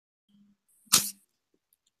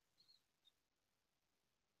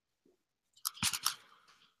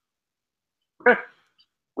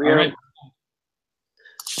We All are.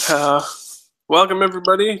 right. Welcome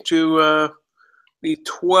everybody to the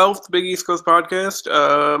 12th Big East Coast podcast.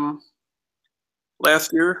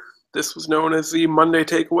 Last year, this was known as the Monday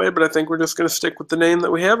Takeaway, but I think we're just going to stick with the name that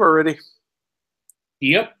we have already.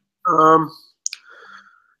 Yep.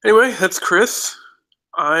 Anyway, that's Chris.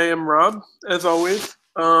 I am Rob, as always.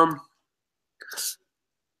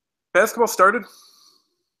 Basketball started.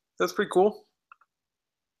 That's pretty cool.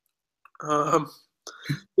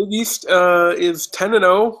 Big East is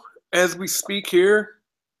 10-0 as we speak here.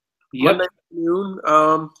 Yep. Monday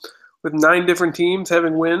afternoon, with 9 different teams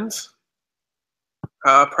having wins.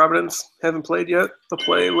 Providence haven't played yet. They'll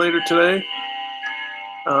play later today.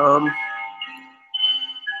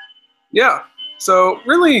 Yeah. So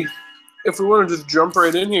really, if we want to just jump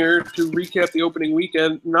right in here to recap the opening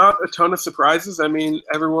weekend, not a ton of surprises. I mean,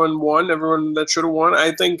 everyone won. Everyone that should have won.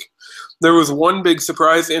 I think there was one big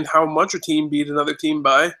surprise in how much a team beat another team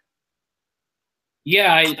by.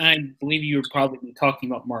 Yeah, I believe you were probably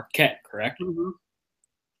talking about Marquette, correct? Mm-hmm.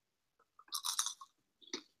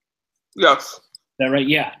 Yes. Is that right?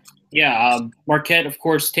 Yeah. Yeah. Marquette, of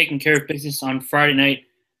course, taking care of business on Friday night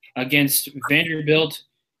against Vanderbilt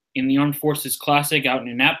in the Armed Forces Classic out in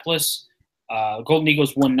Annapolis. Golden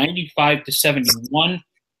Eagles won 95-71.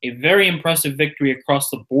 A very impressive victory across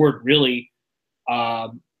the board, really. A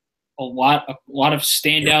lot of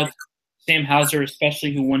standouts. Sam Hauser,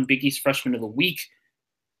 especially, who won Big East Freshman of the Week,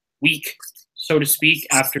 so to speak,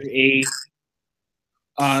 after a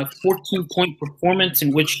 14-point performance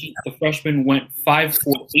in which the freshman went 5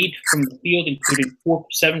 for 8 from the field, including 4 for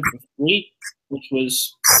 7 from 3, which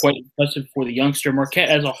was quite impressive for the youngster. Marquette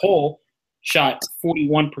as a whole shot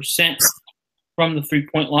 41% from the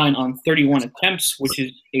three-point line on 31 attempts, which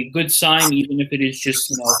is a good sign, even if it is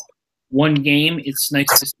just one game. It's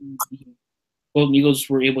nice to see the Golden Eagles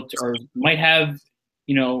were able to, or might have,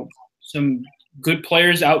 some good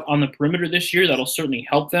players out on the perimeter this year. That'll certainly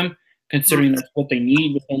help them, considering that's what they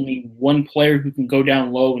need with only one player who can go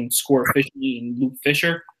down low and score efficiently in Luke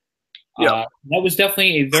Fisher. Yeah. That was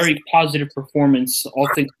definitely a very positive performance, all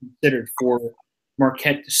things considered, for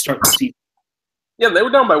Marquette to start the season. Yeah, they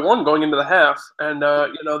were down by 1 going into the half, and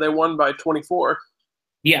they won by 24.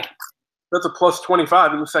 Yeah. That's a plus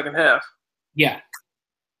 25 in the second half. Yeah.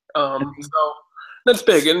 So that's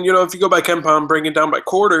big. And, if you go by KenPom, bring it down by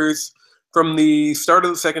quarters, from the start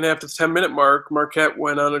of the second half to the 10-minute mark, Marquette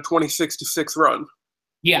went on a 26-6 run.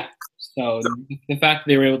 Yeah. So the fact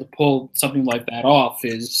that they were able to pull something like that off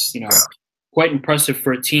is, quite impressive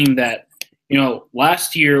for a team that,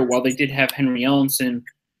 last year, while they did have Henry Ellenson,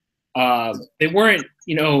 they weren't,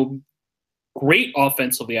 great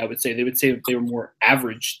offensively, I would say. They would say that they were more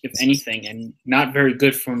average, if anything, and not very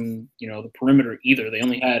good from, the perimeter either. They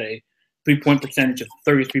only had a three-point percentage of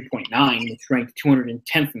 33.9, which ranked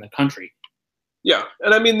 210th in the country. Yeah,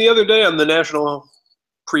 and I mean, the other day on the national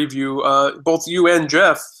preview, both you and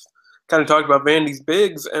Jeff kind of talked about Vandy's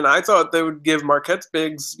bigs, and I thought they would give Marquette's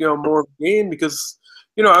bigs, more of a game because,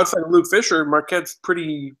 outside of Luke Fisher, Marquette's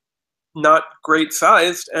pretty not great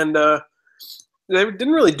sized, and they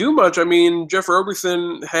didn't really do much. I mean, Jeff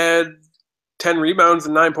Roberson had 10 rebounds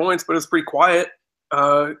and 9 points, but it was pretty quiet.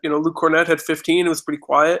 Luke Cornett had 15. It was pretty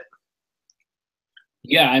quiet.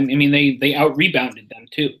 Yeah, I mean, they out-rebounded them,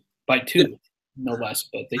 too, by 2, no less,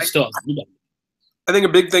 but they still out-rebounded. I think a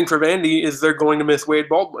big thing for Vandy is they're going to miss Wade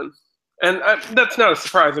Baldwin. And that's not a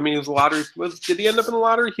surprise. I mean, he was a lottery. Did he end up in the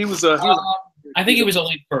lottery? I think he was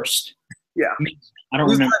only first. Yeah. I don't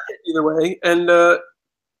remember. Either way. And,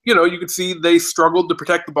 you could see they struggled to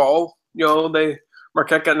protect the ball.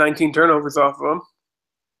 Marquette got 19 turnovers off of them.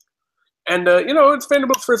 And, it's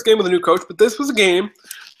Vanderbilt's first game with a new coach, but this was a game.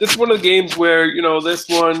 This is one of the games where, this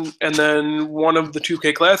one and then one of the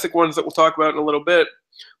 2K Classic ones that we'll talk about in a little bit,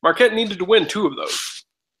 Marquette needed to win 2 of those.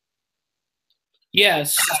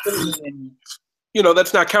 Yes.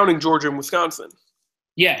 That's not counting Georgia and Wisconsin.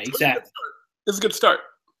 Yeah, exactly. It's a good start.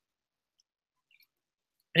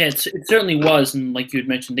 Yeah, it certainly was, and like you had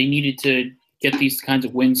mentioned, they needed to get these kinds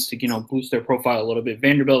of wins to boost their profile a little bit.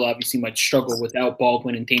 Vanderbilt obviously might struggle without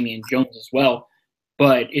Baldwin and Damian Jones as well,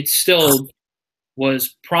 but it still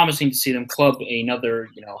was promising to see them club another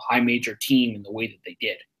high major team in the way that they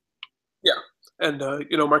did. Yeah, and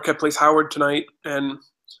Marquette plays Howard tonight and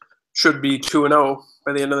should be 2-0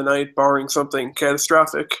 by the end of the night, barring something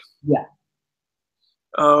catastrophic. Yeah.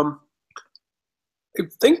 I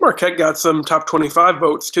think Marquette got some top 25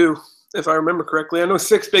 votes too, if I remember correctly. I know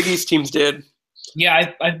 6 Big East teams did.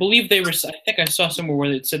 Yeah, I believe they were. I think I saw somewhere where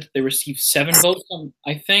it said that they received 7 votes.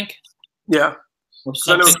 I think. Yeah. Or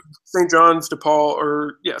I know something. St. John's,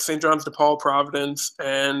 DePaul, Providence,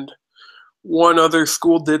 and One other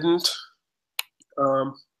school didn't.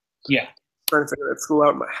 Yeah. Trying to figure that school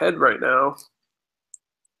out in my head right now.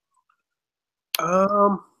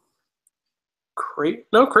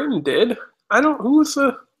 Creighton did. Who was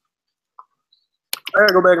the? I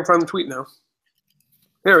gotta go back and find the tweet now.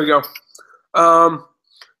 There we go.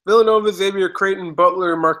 Villanova, Xavier, Creighton,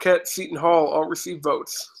 Butler, Marquette, Seton Hall all received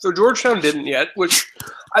votes. So Georgetown didn't yet, which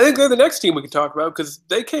I think they're the next team we could talk about because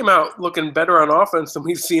they came out looking better on offense than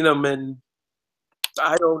we've seen them in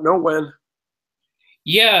I don't know when.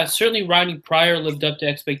 Yeah, certainly Rodney Pryor lived up to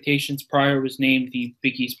expectations. Pryor was named the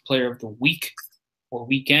Big East Player of the Week or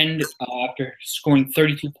weekend after scoring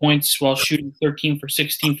 32 points while shooting 13 for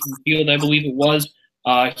 16 from the field, I believe it was.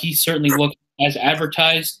 He certainly looked as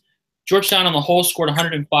advertised. Georgetown on the whole scored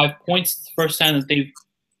 105 points. It's the first time that they've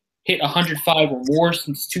hit 105 or more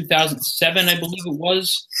since 2007, I believe it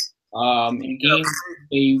was. In a game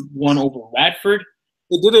they won over Radford.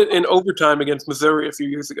 They did it in overtime against Missouri a few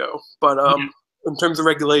years ago. But in terms of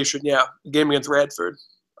regulation, yeah, the game against Radford,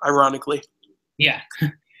 ironically. Yeah.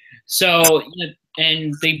 So,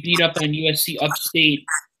 and they beat up on USC Upstate.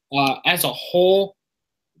 As a whole,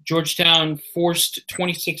 Georgetown forced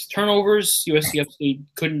 26 turnovers. USC Upstate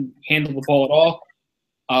couldn't handle the ball at all.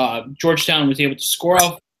 Georgetown was able to score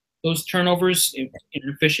off those turnovers in an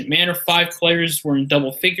efficient manner. 5 players were in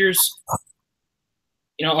double figures.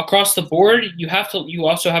 Across the board, you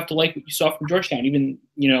also have to like what you saw from Georgetown. Even,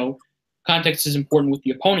 context is important with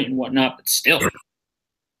the opponent and whatnot, but still.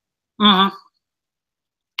 Mm-hmm.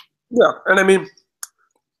 Yeah, and I mean,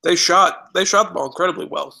 they shot the ball incredibly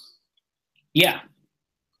well. Yeah.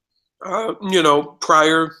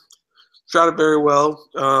 Pryor shot it very well.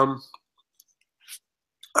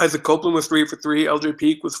 Isaac Copeland was 3 for 3. LJ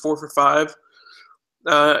Peak was 4 for 5.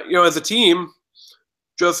 As a team,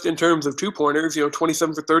 just in terms of 2-pointers,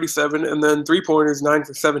 27 for 37, and then 3-pointers, 9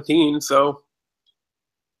 for 17. So,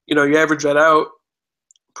 you average that out,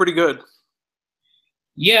 pretty good.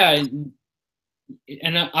 Yeah,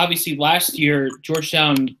 and obviously last year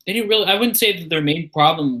Georgetown, they didn't really. I wouldn't say that their main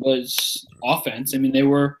problem was offense. I mean, they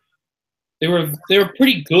were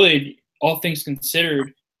pretty good, all things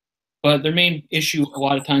considered. But their main issue a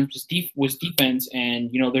lot of times was defense,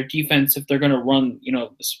 and their defense, if they're going to run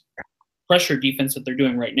this pressure defense that they're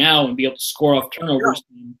doing right now and be able to score off turnovers.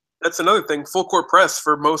 Yeah. That's another thing. Full court press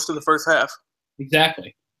for most of the first half. Exactly.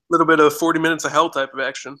 A little bit of 40 minutes of hell type of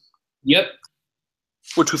action. Yep.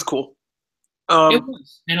 Which was cool. It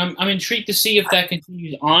was, and I'm intrigued to see if that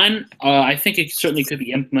continues on. I think it certainly could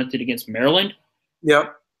be implemented against Maryland.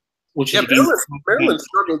 Yep. Maryland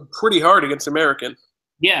struggled pretty hard against American.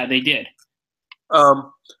 Yeah, they did. And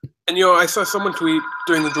I saw someone tweet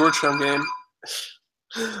during the Georgetown game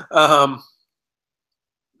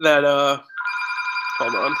that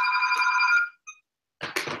hold on.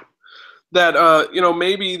 That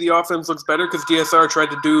maybe the offense looks better because DSR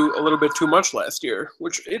tried to do a little bit too much last year,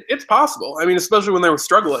 which it's possible. I mean, especially when they were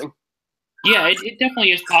struggling. Yeah, it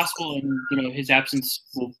definitely is possible, and his absence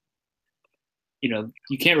will. You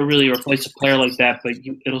can't really replace a player like that, but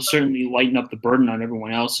it'll certainly lighten up the burden on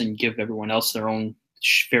everyone else and give everyone else their own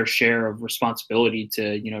fair share of responsibility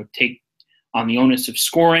to take on the onus of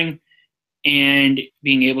scoring and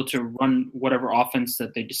being able to run whatever offense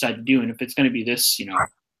that they decide to do. And if it's going to be this,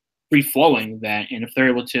 free-flowing, and if they're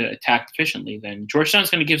able to attack efficiently, then Georgetown's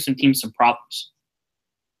going to give some teams some problems.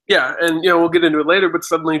 Yeah, and we'll get into it later, but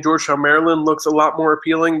suddenly Georgetown, Maryland looks a lot more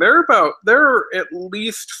appealing. There are at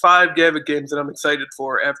least 5 Gavitt games that I'm excited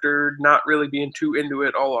for after not really being too into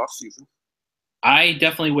it all off season. I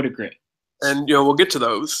definitely would agree. And we'll get to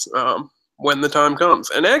those when the time comes.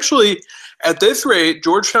 And actually, at this rate,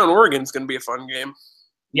 Georgetown, Oregon is going to be a fun game.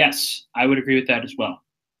 Yes, I would agree with that as well.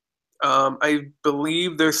 I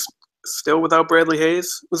believe they're still without Bradley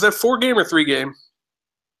Hayes. Was that 4-game or 3-game?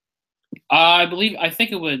 I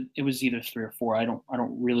think it was either 3 or 4. I don't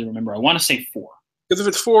really remember. I want to say 4. Because if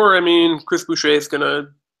it's 4, I mean, Chris Boucher is gonna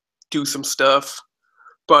do some stuff.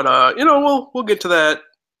 But we'll get to that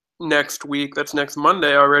next week. That's next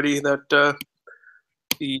Monday already. That the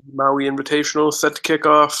Maui Invitational is set to kick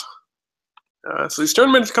off. So these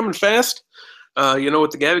tournaments are coming fast.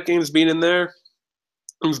 With the Gavitt Games being in there,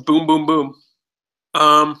 it was boom, boom, boom.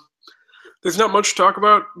 There's not much to talk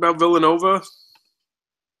about Villanova.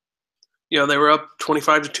 They were up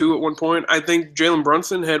 25-2 at one point. I think Jalen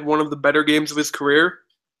Brunson had one of the better games of his career.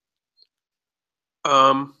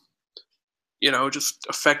 Just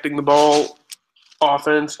affecting the ball,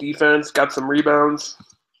 offense, defense, got some rebounds.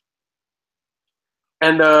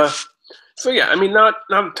 And not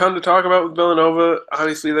a ton to talk about with Villanova.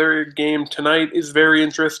 Obviously, their game tonight is very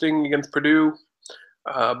interesting against Purdue,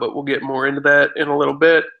 but we'll get more into that in a little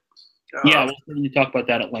bit. Yeah, we'll certainly talk about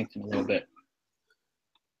that at length in a little bit.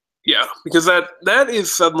 Yeah, because that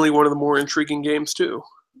is suddenly one of the more intriguing games too.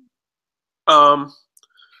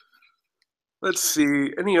 Let's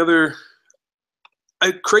see. Any other?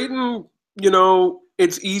 Creighton,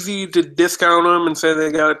 it's easy to discount them and say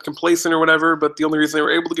they got complacent or whatever, but the only reason they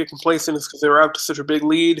were able to get complacent is because they were out to such a big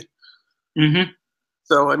lead. Mm-hmm.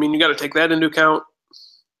 So, I mean, you got to take that into account.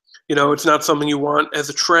 It's not something you want as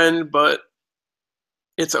a trend, but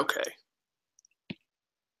it's okay.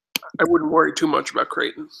 I wouldn't worry too much about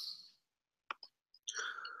Creighton.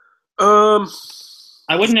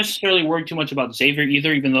 I wouldn't necessarily worry too much about Xavier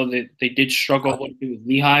either, even though they did struggle with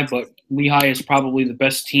Lehigh, but Lehigh is probably the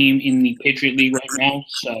best team in the Patriot League right now.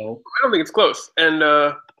 So I don't think it's close. And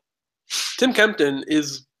Tim Kempton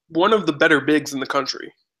is one of the better bigs in the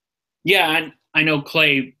country. Yeah, I know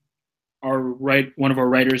Clay, one of our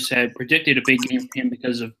writers, had predicted a big game for him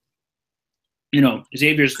because of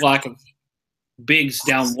Xavier's lack of bigs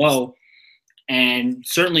down low. And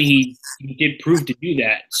certainly he did prove to do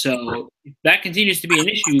that. So if that continues to be an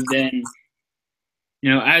issue, then,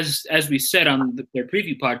 as we said on their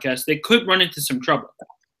preview podcast, they could run into some trouble.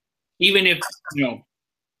 Even if,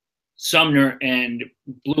 Sumner and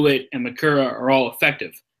Blewett and McCurra are all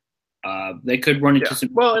effective, they could run into some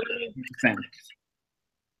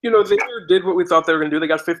Xavier did what we thought they were going to do. They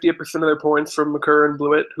got 58% of their points from McCurra and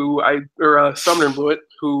Blewett, Sumner and Blewett,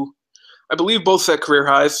 who I believe both set career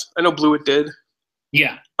highs. I know Blewett did.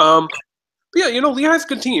 Yeah. But yeah, Lehigh's a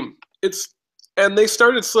good team. And they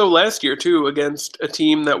started slow last year too against a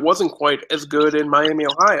team that wasn't quite as good in Miami,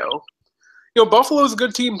 Ohio. Buffalo's a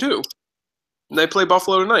good team too. And they play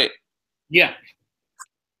Buffalo tonight. Yeah.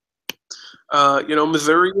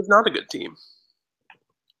 Missouri is not a good team.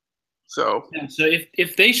 So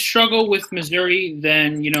if they struggle with Missouri,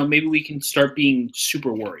 then maybe we can start being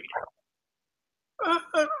super worried.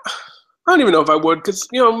 I don't even know if I would, because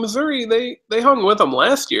Missouri they hung with them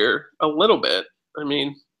last year a little bit. I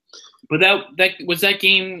mean, but that was that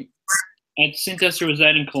game at Cintas, or was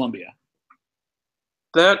that in Columbia?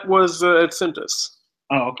 That was at Cintas.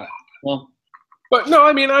 Oh, okay. Well, but no,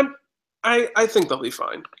 I mean, I think they'll be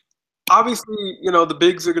fine. Obviously, the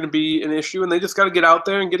bigs are going to be an issue, and they just got to get out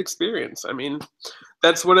there and get experience. I mean,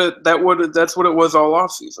 that's what it was all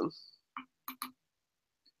off season.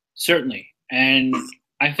 Certainly, and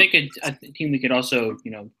I think a team we could also,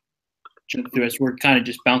 jump through as we're kind of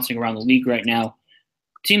just bouncing around the league right now.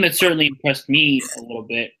 A team that certainly impressed me a little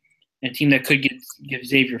bit, and a team that could give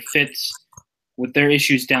Xavier fits with their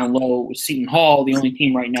issues down low was Seton Hall, the only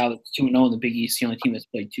team right now that's 2-0 in the Big East, the only team that's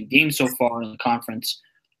played 2 games so far in the conference.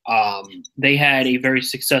 They had a very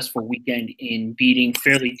successful weekend in beating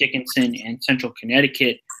Fairleigh Dickinson and Central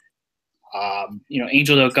Connecticut.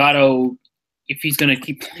 Angel Delgado, if he's going to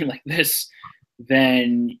keep playing like this,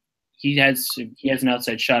 then he has an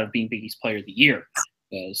outside shot of being Big East Player of the Year,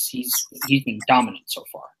 because he's been dominant so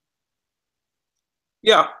far.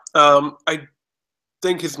 Yeah, I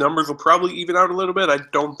think his numbers will probably even out a little bit. I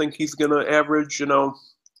don't think he's going to average,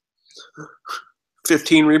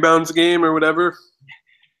 15 rebounds a game or whatever.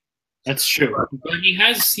 That's true. But he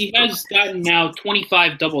has gotten now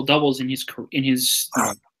 25 double-doubles in his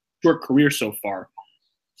short career so far.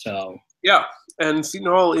 So yeah, and Seton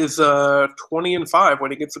Hall is 20-5 when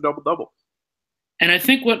he gets a double-double. And I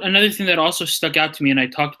think another thing that also stuck out to me, and I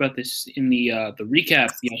talked about this in the recap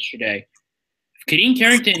yesterday, if Kadeen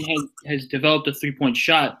Carrington has developed a three-point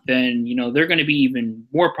shot, then they're going to be even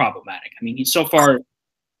more problematic. I mean, he's so far,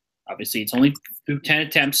 obviously, it's only through 10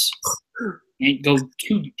 attempts. Can't go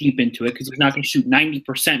too deep into it because he's not going to shoot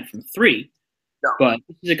 90% from three. No. But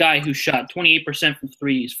this is a guy who shot 28% from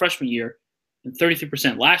three his freshman year and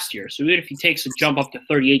 33% last year. So even if he takes a jump up to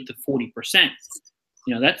 38 to 40%,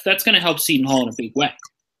 that's going to help Seton Hall in a big way.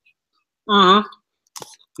 Mm-hmm.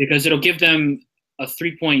 Because it'll give them an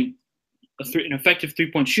effective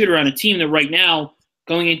three-point shooter on a team that right now,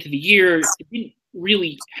 going into the year, didn't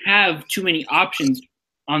really have too many options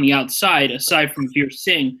on the outside aside from Veer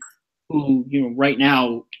Singh, who, right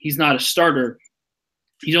now, he's not a starter.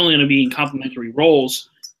 He's only going to be in complementary roles.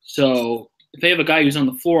 So if they have a guy who's on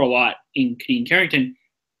the floor a lot in Kadeen Carrington,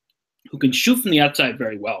 who can shoot from the outside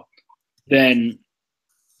very well, then,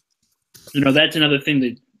 that's another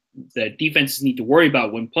thing that defenses need to worry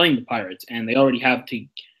about when playing the Pirates. And they already have to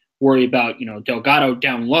worry about, Delgado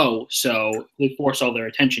down low. So they force all their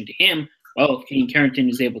attention to him. Well, if Kadeen Carrington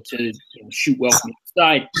is able to shoot well from the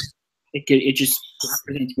outside, it just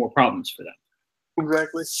presents more problems for them.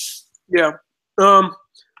 Exactly. Yeah. I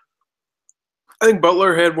think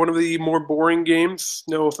Butler had one of the more boring games.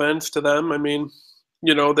 No offense to them. I mean,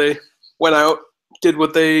 they went out, did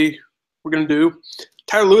what they were going to do.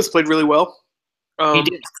 Tyler Lewis played really well. He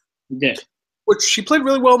did. He did. Which he played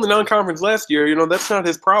really well in the non-conference last year. You know, that's not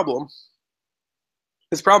his problem.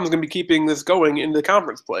 His problem is going to be keeping this going into the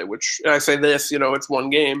conference play, which, and I say this, you know, it's one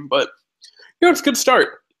game, but, you know, it's a good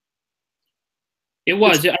start. It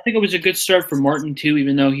was. I think it was a good start for Martin, too,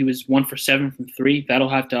 even though he was 1 for 7 from 3. That'll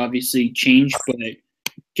have to obviously change, but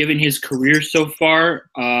given his career so far,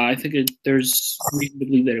 I think there's reason to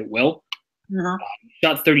believe that it will. He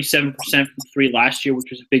shot 37% from 3 last year,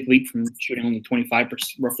 which was a big leap from shooting only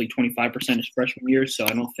roughly 25% his freshman year. So I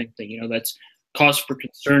don't think that, you know, that's cause for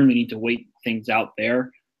concern. We need to wait things out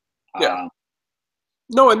there. Yeah.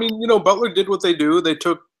 No, I mean, you know, Butler did what they do. They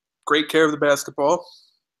took great care of the basketball.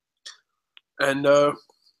 And,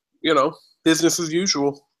 you know, business as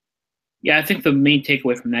usual. Yeah, I think the main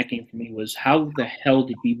takeaway from that game for me was how the hell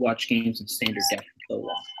did we watch games in standard def for so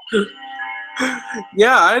long?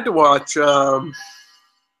 Yeah, I had to watch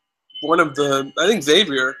one of I think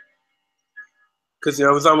Xavier, because, you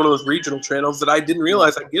know, it was on one of those regional channels that I didn't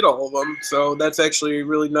realize I'd get all of them. So that's actually a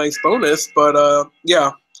really nice bonus. But,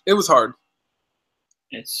 yeah, it was hard.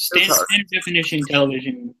 It's standard definition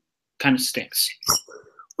television kind of stinks.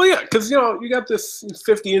 Well, yeah, because, you know, you got this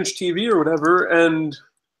 50-inch TV or whatever, and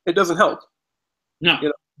it doesn't help. No, you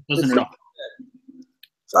know, it doesn't at all.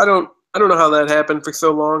 So I don't know how that happened for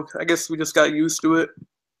so long. I guess we just got used to it.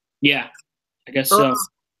 Yeah, I guess so.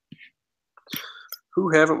 Who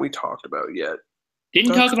haven't we talked about yet?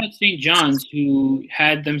 Didn't talk about St. John's, who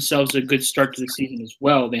had themselves a good start to the season as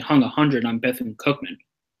well. They hung 100 on Bethune Cookman.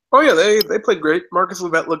 Oh, yeah, they played great. Marcus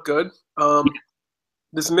Levette looked good.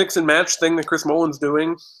 This mix and match thing that Chris Mullen's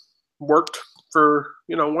doing worked for,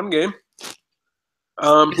 you know, one game.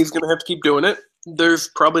 He's going to have to keep doing it. There's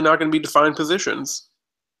probably not going to be defined positions,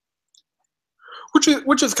 which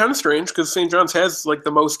is kind of strange because St. John's has like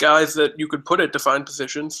the most guys that you could put at defined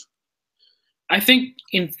positions. I think,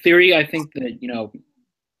 in theory, I think that, you know,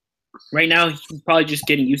 right now he's probably just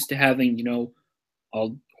getting used to having, you know, a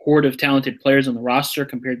horde of talented players on the roster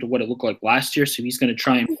compared to what it looked like last year. So he's going to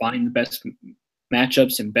try and find the best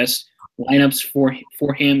matchups and best lineups for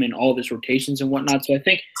him and all of his rotations and whatnot. So I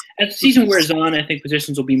think as the season wears on, I think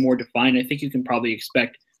positions will be more defined. I think you can probably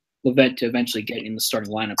expect Levette to eventually get in the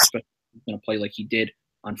starting lineup, especially if he's going to play like he did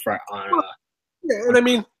on Friday. Yeah, and I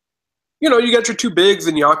mean, you know, you got your two bigs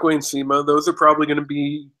in Yakwe and Sema. Those are probably going to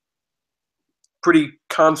be pretty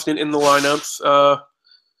constant in the lineups.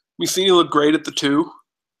 Messini looked great at the 2.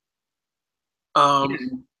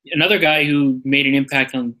 Another guy who made an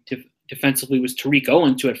impact on defensively was Tariq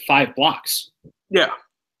Owens, who had 5 blocks. Yeah.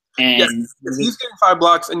 And he's getting 5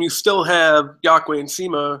 blocks, and you still have Yakwe and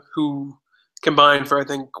Sema, who combined for, I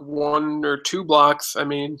think, 1 or 2 blocks. I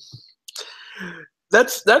mean,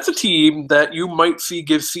 that's a team that you might see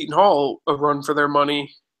give Seton Hall a run for their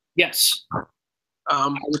money. Yes.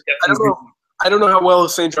 I don't know how well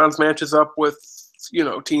St. John's matches up with, you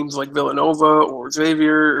know, teams like Villanova or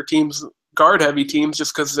Xavier or teams, guard-heavy teams,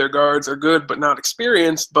 just because their guards are good but not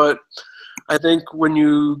experienced. But I think when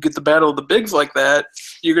you get the battle of the bigs like that,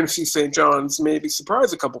 you're going to see St. John's maybe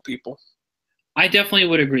surprise a couple people. I definitely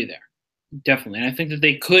would agree there. Definitely. And I think that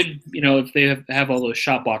they could, you know, if they have all those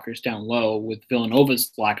shot blockers down low with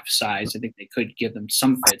Villanova's lack of size, I think they could give them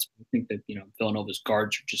some fits. I think that, you know, Villanova's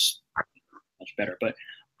guards are just much better. But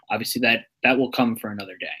obviously that will come for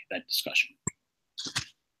another day, that discussion.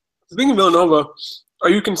 Speaking of Villanova, are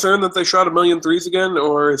you concerned that they shot 1 million threes again,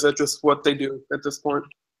 or is that just what they do at this point?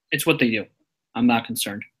 It's what they do. I'm not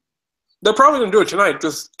concerned. They're probably going to do it tonight,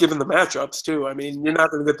 just given the matchups, too. I mean, you're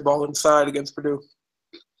not going to get the ball inside against Purdue.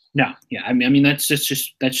 No, yeah. I mean that's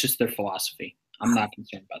just their philosophy. I'm not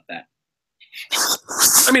concerned about that.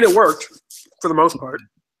 I mean, it worked for the most part.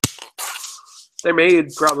 They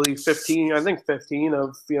made probably 15 of,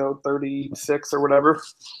 you know, 36 or whatever.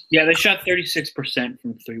 Yeah, they shot 36%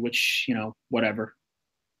 from 3, which, you know, whatever.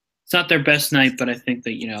 It's not their best night, but I think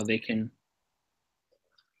that, you know, they can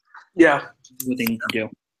do what they need to do.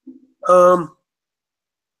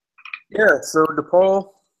 Yeah, so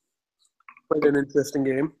DePaul played an interesting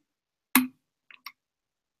game.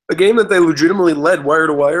 A game that they legitimately led wire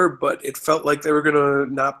to wire, but it felt like they were going to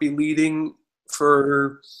not be leading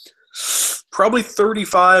for probably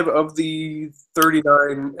 35 of the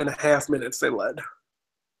 39 and a half minutes they led.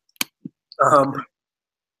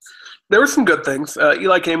 There were some good things.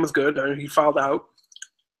 Eli Kane was good. He fouled out,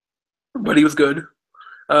 but he was good.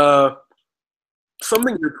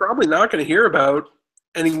 Something you're probably not going to hear about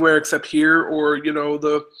anywhere except here or, you know,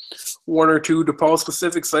 the 1 or 2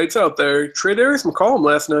 DePaul-specific sites out there. Tre'Darius McCollum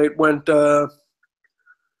last night went 12-6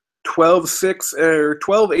 or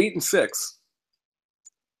 12-8 and 6.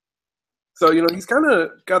 So, he's kind of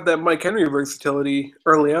got that Mike Henry versatility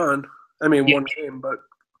early on. I mean, Yeah. one game, but,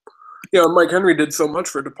 Mike Henry did so much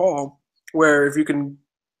for DePaul, where if you can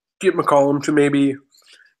get McCollum to maybe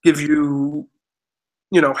give you,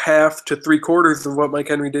 half to 3/4 of what Mike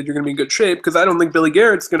Henry did, you're going to be in good shape. Because I don't think Billy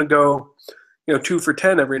Garrett's going to go, 2 for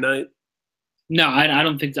 10 every night. No, I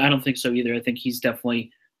don't think so either. I think he's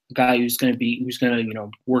definitely a guy who's going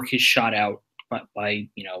to work his shot out by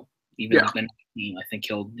even Yeah. the team. I think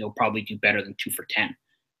he'll probably do better than 2 for 10.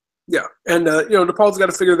 Yeah, and DePaul's got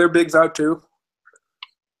to figure their bigs out too.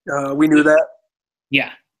 We knew that.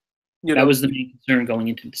 Yeah, that was the main concern going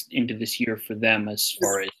into this year for them as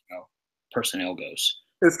far as personnel goes.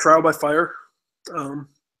 It's trial by fire. It's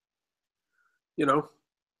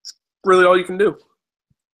really all you can do.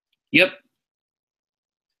 Yep.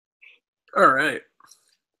 All right.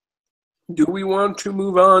 Do we want to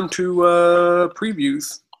move on to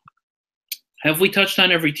previews? Have we touched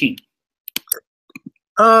on every team?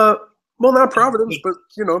 Well, not Providence, but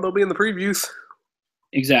they'll be in the previews.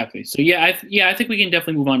 Exactly. So I think we can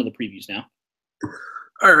definitely move on to the previews now.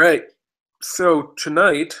 All right. So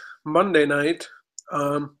tonight, Monday night,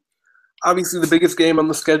 obviously the biggest game on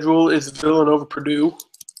the schedule is Villanova-Purdue.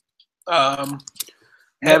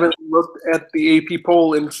 Haven't looked at the AP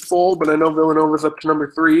poll in full, but I know Villanova's up to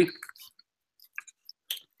number 3.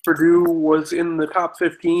 Purdue was in the top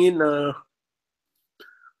 15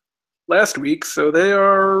 last week, so they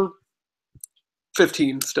are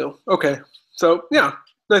 15 still. Okay. So, yeah,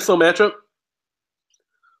 nice little matchup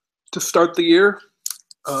to start the year.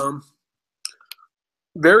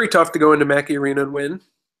 Very tough to go into Mackey Arena and win.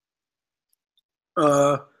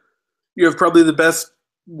 You have probably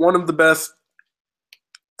one of the best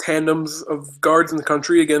tandems of guards in the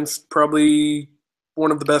country against probably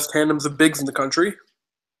one of the best tandems of bigs in the country.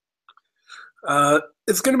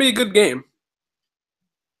 It's going to be a good game.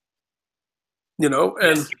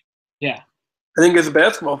 And yeah. I think as a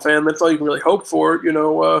basketball fan, that's all you can really hope for.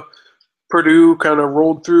 Purdue kind of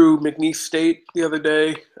rolled through McNeese State the other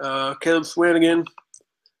day. Caleb Swanigan,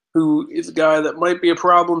 who is a guy that might be a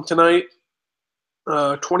problem tonight,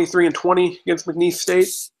 23-20 against McNeese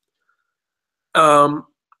State. I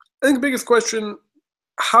think the biggest question,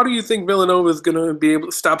 how do you think Villanova is going to be able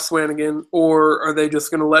to stop Swanigan, or are they just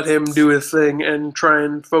going to let him do his thing and try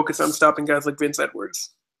and focus on stopping guys like Vince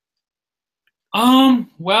Edwards?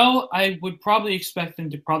 Well, I would probably expect them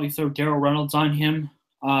to probably throw Darryl Reynolds on him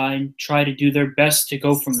and try to do their best to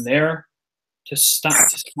go from there to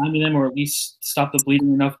stymie them, or at least stop the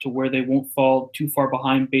bleeding enough to where they won't fall too far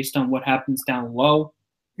behind based on what happens down low.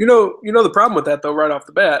 The problem with that, though, right off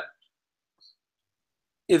the bat,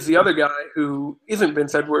 is the other guy who isn't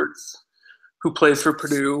Vince Edwards, who plays for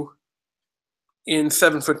Purdue in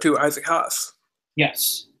 7'2", Isaac Haas.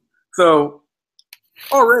 Yes. So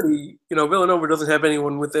already, Villanova doesn't have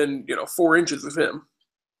anyone within, 4 inches of him.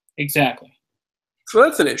 Exactly. So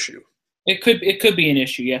that's an issue. It could be an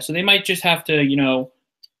issue, yeah. So they might just have to,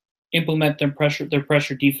 implement their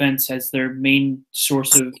pressure defense as their main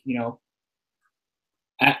source of,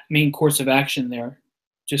 main course of action there,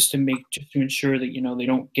 just to ensure that they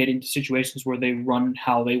don't get into situations where they run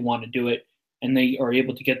how they want to do it, and they are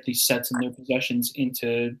able to get these sets in their possessions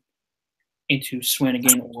into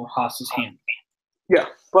Swanigan or Haas's hand. Yeah,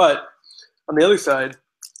 but on the other side,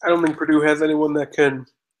 I don't think Purdue has anyone that can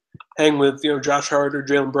hang with Josh Hart or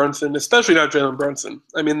Jalen Brunson, especially not Jalen Brunson.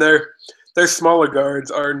 I mean, their smaller guards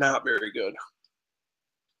are not very good.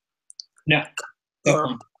 No,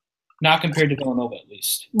 definitely not compared to Villanova, at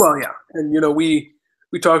least. Well, yeah, and we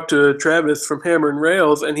talked to Travis from Hammer and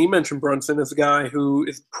Rails, and he mentioned Brunson as a guy who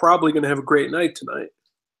is probably going to have a great night tonight.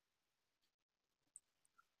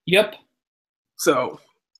 Yep. So,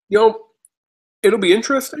 it'll be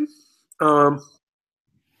interesting. That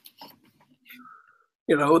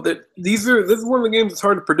this is one of the games that's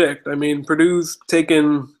hard to predict. I mean, Purdue's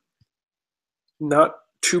taken not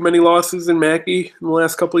too many losses in Mackey in the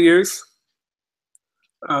last couple of years.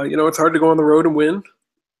 It's hard to go on the road and win.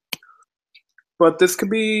 But this could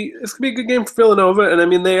be a good game for Villanova, and I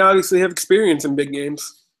mean they obviously have experience in big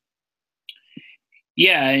games.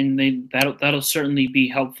 Yeah, and that'll certainly be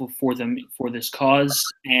helpful for them for this cause.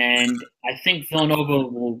 And I think Villanova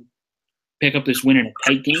will pick up this win in a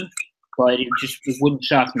tight game, but it wouldn't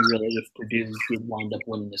shock me really if Purdue did wind up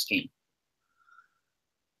winning this game.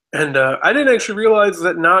 And I didn't actually realize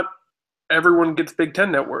that not everyone gets Big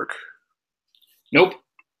Ten Network. Nope.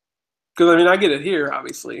 Because I mean I get it here,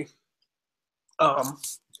 obviously.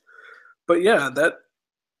 But yeah,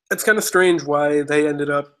 that's kind of strange why they ended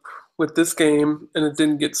up with this game and it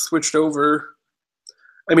didn't get switched over.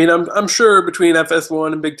 I mean, I'm sure between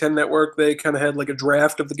FS1 and Big Ten Network, they kind of had like a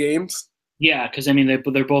draft of the games. Yeah, because I mean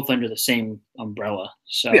they're both under the same umbrella.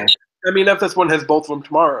 So Yeah, I mean FS1 has both of them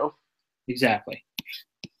tomorrow. exactly.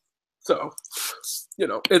 So,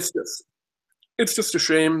 it's just a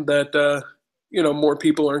shame that more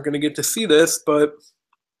people aren't going to get to see this. But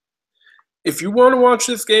if you want to watch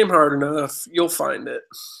this game hard enough, you'll find it.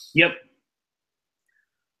 Yep.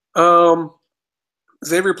 Um,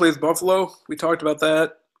 Xavier plays Buffalo. We talked about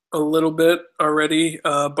that a little bit already.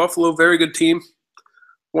 Buffalo, very good team.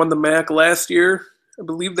 Won the MAC last year. I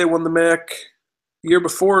believe they won the MAC the year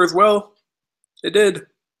before as well. They did.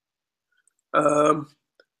 Um,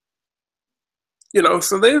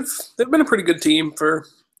 so they've been a pretty good team for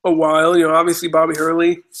a while. Obviously Bobby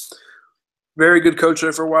Hurley, very good coach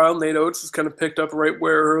there for a while. Nate Oates has kind of picked up right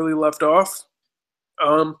where Hurley left off.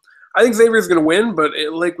 I think Xavier's going to win, but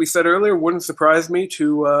like we said earlier, it wouldn't surprise me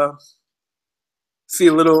to see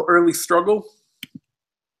a little early struggle.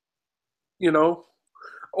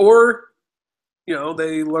 Or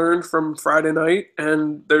they learned from Friday night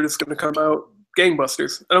and they're just going to come out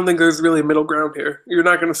gangbusters. I don't think there's really a middle ground here. You're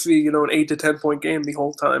not going to see an 8 to 10 point game the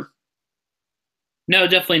whole time. No,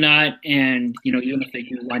 definitely not. And even if they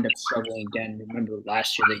do wind up struggling again, remember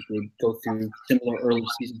last year they did go through similar early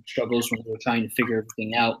season struggles when they were trying to figure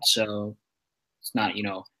everything out. So it's not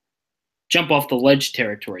jump off the ledge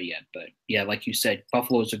territory yet. But yeah, like you said,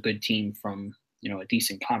 Buffalo is a good team from a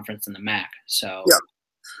decent conference in the MAC. So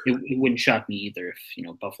yeah. it wouldn't shock me either if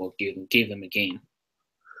Buffalo gave them a game.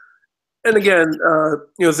 And again,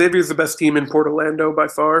 Xavier's the best team in Port Orlando by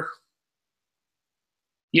far.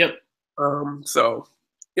 Yep. So,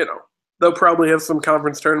 they'll probably have some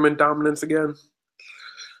conference tournament dominance again.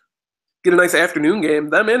 Get a nice afternoon game.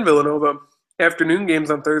 Them and Villanova. Afternoon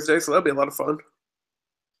games on Thursday, so that'll be a lot of fun.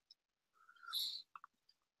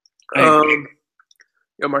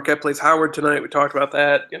 Marquette plays Howard tonight. We talked about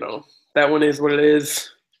that. That one is what it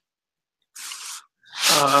is.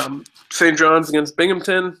 St. John's against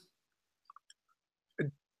Binghamton. I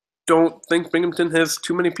don't think Binghamton has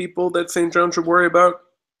too many people that St. John should worry about.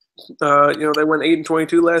 They went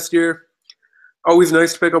 8-22 last year. Always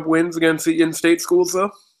nice to pick up wins against the in-state schools,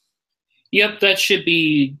 though. Yep, that should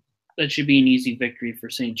be an easy victory for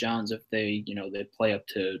St. John's if they they play up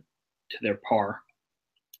to their par.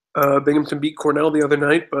 Binghamton beat Cornell the other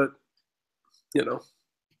night, but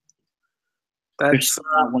that's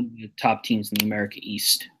not one of the top teams in the America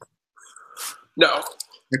East. No,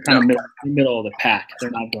 they're kind of middle of the pack.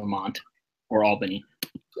 They're not Vermont or Albany.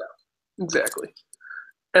 Yeah, exactly.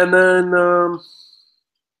 And then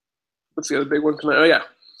what's the other big one tonight? Oh yeah,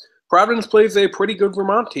 Providence plays a pretty good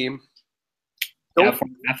Vermont team. Yeah,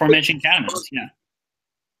 aforementioned Catamounts.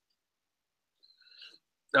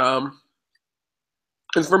 Yeah.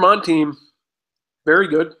 This Vermont team, very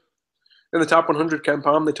good. In the top 100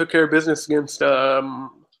 KenPom, they took care of business against I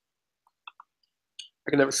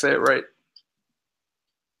can never say it right.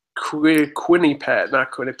 Quinnipiac,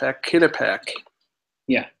 not Quinnipiac, Quinnipiac.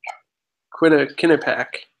 Yeah. Quinnipiac.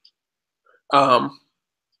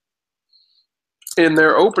 In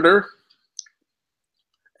their opener.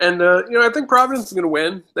 And, I think Providence is going to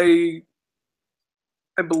win. They,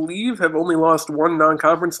 I believe, have only lost one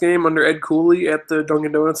non-conference game under Ed Cooley at the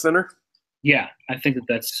Dunkin' Donuts Center. Yeah, I think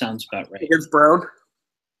that sounds about right. Against Brown.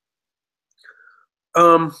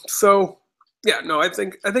 So, yeah, no, I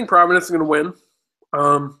think Providence is going to win.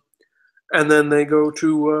 And then they go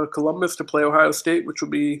to Columbus to play Ohio State, which will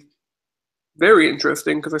be very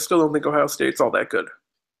interesting because I still don't think Ohio State's all that good.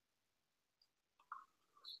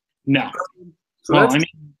 No. So well, I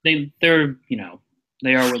mean, they're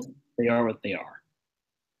they are what they are.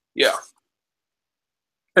 Yeah.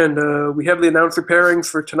 And we have the announcer pairings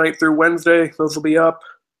for tonight through Wednesday. Those will be up.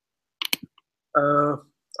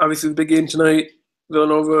 Obviously, the big game tonight,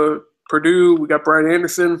 Villanova, Purdue. We got Brian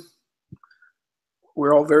Anderson.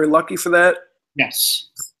 We're all very lucky for that. Yes.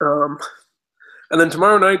 And then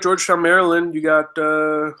tomorrow night, Georgetown, Maryland. You got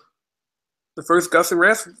the first Gus and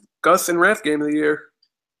Rath game of the year.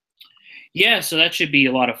 Yeah, so that should be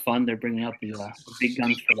a lot of fun. They're bringing out the big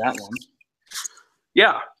guns for that one.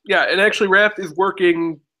 Yeah, and actually Rath is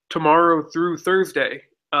working tomorrow through Thursday.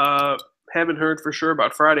 Haven't heard for sure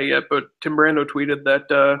about Friday yet, but Tim Brando tweeted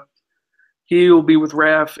that he'll be with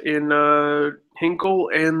Rath in Hinkle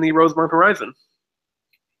and the Rosemont Horizon.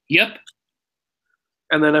 Yep.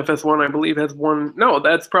 And then FS1, I believe, has one. No,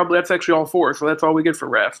 that's actually all four, so that's all we get for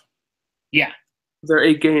Rath. Yeah. There are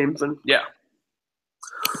 8 games, and yeah.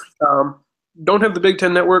 Don't have the Big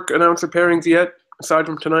Ten Network announcer pairings yet, aside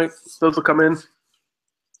from tonight. Those will come in.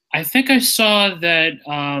 I think I saw that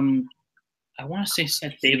I want to say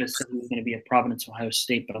Seth Davis said he was going to be at Providence, Ohio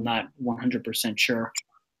State, but I'm not 100% sure.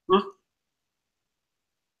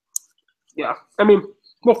 Yeah, Yeah, I mean,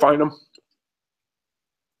 we'll find them.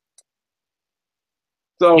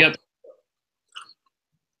 So, Yep.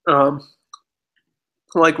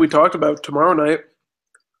 like we talked about tomorrow night,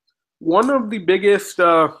 one of the biggest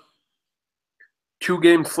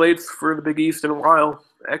two-game slates for the Big East in a while,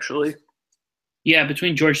 actually. Yeah,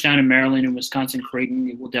 between Georgetown and Maryland and Wisconsin Creighton,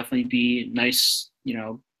 it will definitely be nice,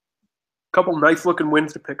 Couple nice-looking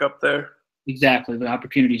wins to pick up there. exactly. The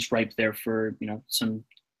opportunity's ripe there for, some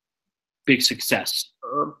big success.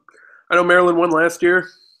 I know Maryland won last year.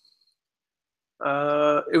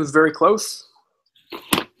 It was very close,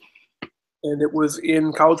 and it was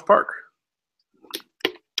in College Park.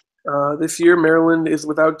 This year, Maryland is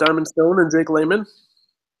without Diamond Stone and Jake Layman.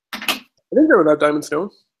 I think they're without Diamond Stone.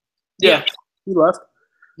 Yeah, he left.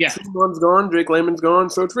 Yeah. Seamon's gone. Jake Layman's gone.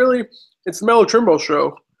 So it's the Mellow Trimble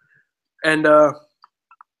show. And,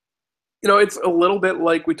 it's a little bit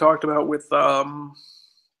like we talked about with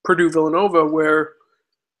Purdue-Villanova, where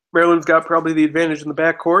Maryland's got probably the advantage in the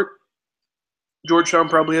backcourt. Georgetown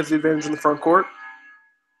probably has the advantage in the front court.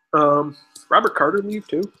 Robert Carter leave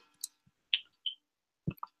too?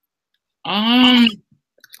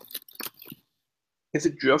 Is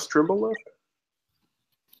it just Trimble left?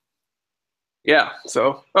 Yeah.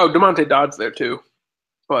 So, DeMonte Dodd's there too,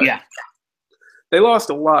 but yeah, they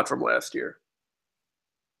lost a lot from last year.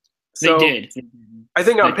 So they did. I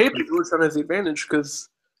think on paper, Georgetown has the advantage because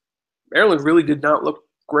Maryland really did not look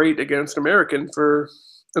great against American for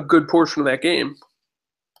a good portion of that game.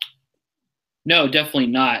 No, definitely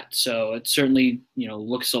not. So it certainly,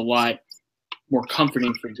 looks a lot more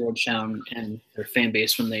comforting for Georgetown and their fan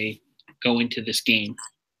base when they go into this game.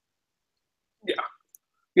 Yeah.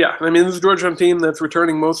 Yeah, I mean, this is a Georgetown team that's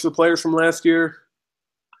returning most of the players from last year.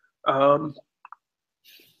 I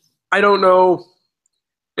don't know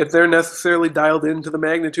if they're necessarily dialed into the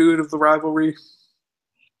magnitude of the rivalry,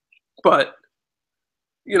 but,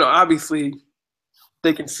 obviously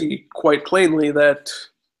they can see quite plainly that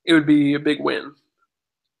it would be a big win.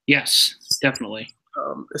 Yes, definitely.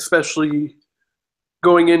 Especially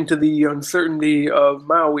going into the uncertainty of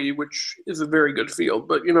Maui, which is a very good field.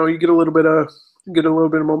 But, you get a little bit of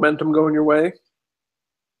momentum going your way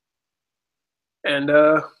and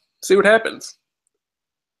see what happens.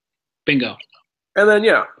 Bingo. And then,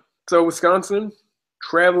 so Wisconsin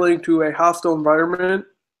traveling to a hostile environment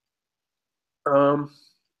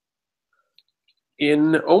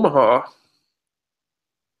in Omaha.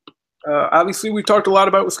 Obviously, we talked a lot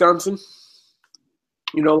about Wisconsin.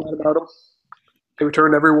 You know a lot about them. They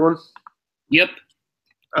return everyone. Yep.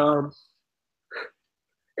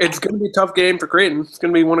 It's going to be a tough game for Creighton. It's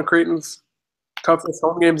going to be one of Creighton's toughest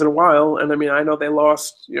home games in a while. And, I know they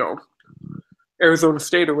lost, Arizona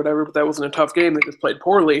State or whatever, but that wasn't a tough game. They just played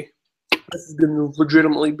poorly. This is going to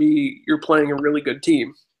legitimately be you're playing a really good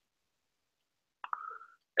team.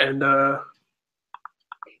 And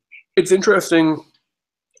it's interesting.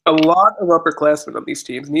 A lot of upperclassmen on these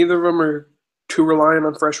teams. Neither of them are too reliant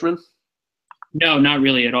on freshmen. No, not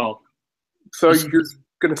really at all. So you're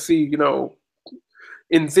going to see,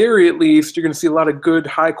 in theory at least, you're going to see a lot of good,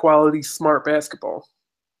 high-quality, smart basketball.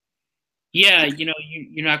 Yeah,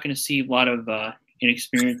 you're not going to see a lot of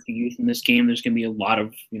inexperienced youth in this game. There's going to be a lot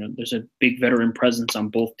of, there's a big veteran presence on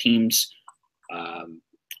both teams.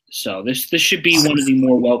 So this should be one of the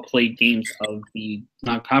more well-played games of the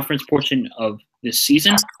non-conference portion of this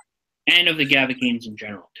season and of the Gavitt Games in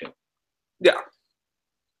general, too. Yeah.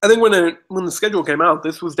 I think when the schedule came out,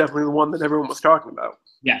 this was definitely the one that everyone was talking about.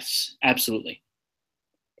 Yes, absolutely.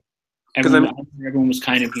 Everyone was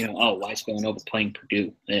kind of, why is Villanova playing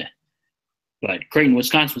Purdue? Eh. But Creighton,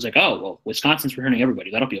 Wisconsin was like, oh, well, Wisconsin's returning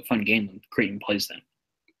everybody. That'll be a fun game when Creighton plays them.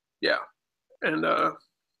 Yeah. And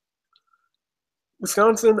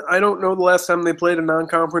Wisconsin, I don't know the last time they played a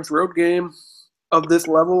non-conference road game of this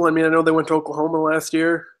level. I know they went to Oklahoma last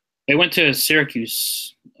year. They went to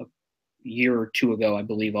Syracuse a year or two ago, I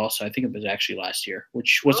believe, also. I think it was actually last year,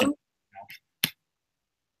 which wasn't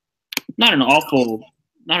not an awful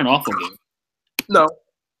game. No.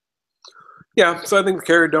 Yeah, so I think the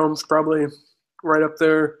Carrier Dome's probably right up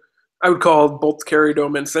there. I would call both the Carrier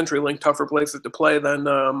Dome and CenturyLink tougher places to play than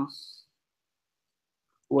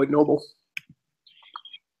Lloyd Noble.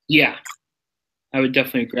 Yeah, I would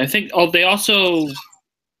definitely agree. I think they also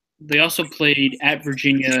played at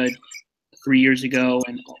Virginia 3 years ago,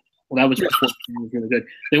 and that was before it was really good.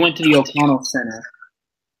 They went to the O'Connell Center,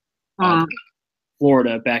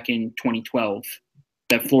 Florida, back in 2012.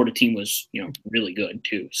 That Florida team was, really good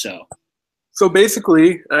too. So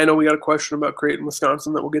basically, I know we got a question about Creighton,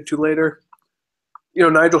 Wisconsin that we'll get to later.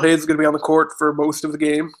 Nigel Hayes is going to be on the court for most of the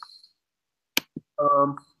game.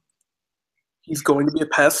 He's going to be a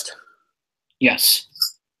pest. Yes.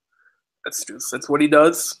 That's what he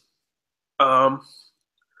does.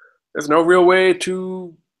 There's no real way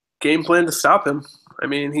to game plan to stop him. I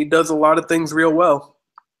mean, he does a lot of things real well.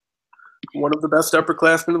 One of the best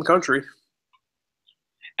upperclassmen in the country.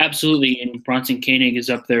 Absolutely, and Bronson Koenig is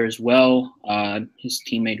up there as well. His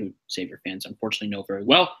teammate, who Xavier fans unfortunately know very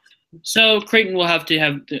well. So Creighton will have to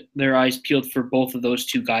have their eyes peeled for both of those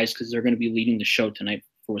two guys because they're going to be leading the show tonight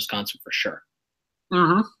for Wisconsin for sure.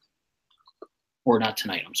 Mm-hmm. Or not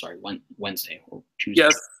tonight, I'm sorry, Wednesday or Tuesday.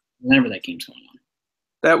 Yes. Whenever that game's going on.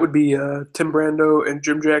 That would be Tim Brando and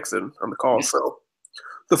Jim Jackson on the call. Yeah. So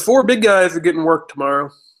the 4 big guys are getting work tomorrow.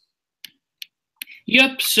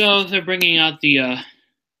 Yep, so they're bringing out the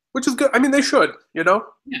which is good. I mean, they should, you know?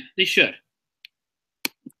 Yeah, they should.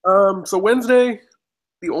 So Wednesday,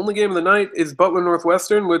 the only game of the night is Butler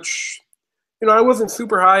Northwestern, which, you know, I wasn't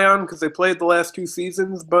super high on because they played the last 2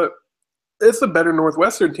 seasons, but it's a better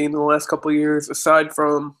Northwestern team than the last couple of years, aside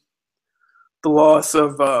from the loss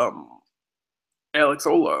of Alex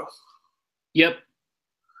Ola. Yep.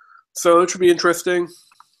 So it should be interesting.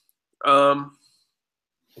 I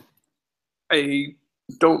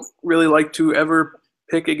don't really like to ever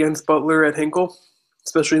pick against Butler at Hinkle,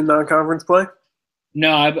 especially in non-conference play.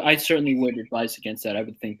 No, I certainly would advise against that. I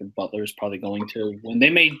would think that Butler is probably going to win. They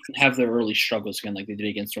may have their early struggles again like they did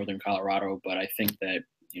against Northern Colorado, but I think that,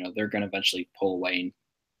 you know, they're going to eventually pull away and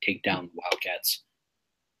take down the Wildcats.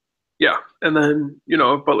 Yeah, and then, you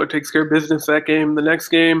know, if Butler takes care of business that game, the next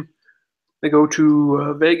game, they go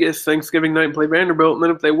to Vegas Thanksgiving night and play Vanderbilt, and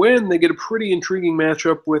then if they win, they get a pretty intriguing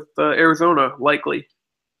matchup with Arizona, likely.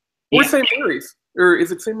 Or St. Mary's. Or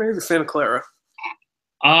is it St. Mary's or Santa Clara?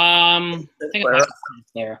 I think it's Santa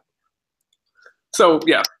Clara. So,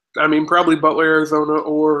 yeah, I mean, probably Butler, Arizona,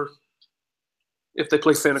 or if they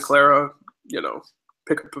play Santa Clara, you know,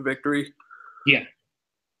 pick up a victory. Yeah.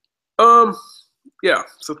 Yeah,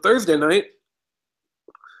 so Thursday night,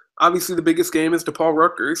 obviously the biggest game is DePaul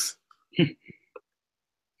Rutgers.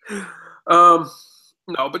 No,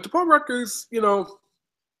 but DePaul Rutgers, you know,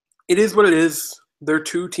 it is what it is. They're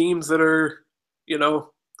 2 teams that are, you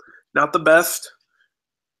know, not the best.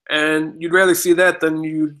 And you'd rather see that than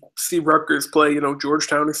you'd see Rutgers play, you know,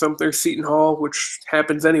 Georgetown or something, or Seton Hall, which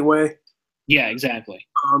happens anyway. Yeah, exactly.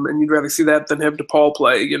 And you'd rather see that than have DePaul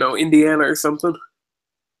play, you know, Indiana or something.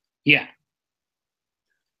 Yeah.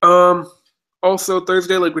 Also,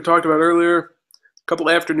 Thursday, like we talked about earlier, a couple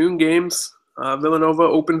afternoon games. Villanova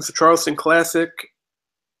opens the Charleston Classic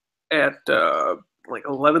at like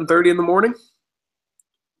 11:30 in the morning. Does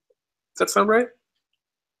that sound right?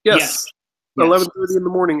 Yes. 11:30 in the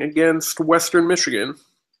morning against Western Michigan.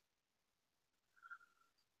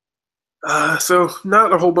 So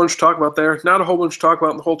not a whole bunch to talk about there. Not a whole bunch to talk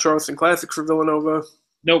about in the whole Charleston Classic for Villanova.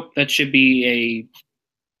 Nope, that should be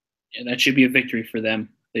a victory for them.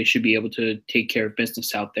 They should be able to take care of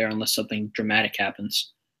business out there unless something dramatic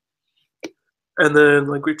happens. And then,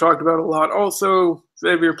 like we've talked about a lot, also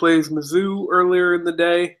Xavier plays Mizzou earlier in the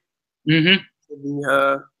day. Mm-hmm. In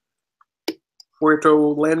the Puerto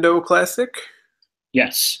Orlando Classic.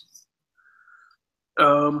 Yes.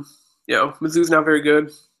 You know, Mizzou's not very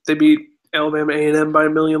good. They beat Alabama A&M by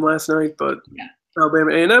 1 million last night, but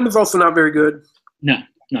Alabama A&M is also not very good. No,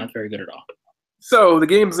 not very good at all. So the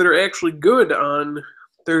games that are actually good on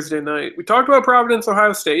Thursday night, we talked about Providence,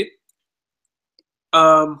 Ohio State.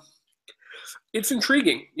 It's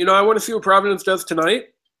intriguing. You know, I want to see what Providence does tonight.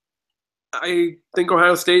 I think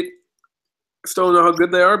Ohio State still don't know how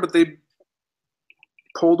good they are, but they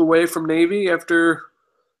pulled away from Navy after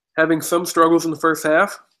having some struggles in the first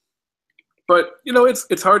half. But, you know,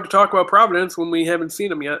 it's hard to talk about Providence when we haven't seen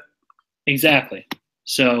them yet. Exactly.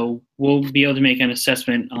 So we'll be able to make an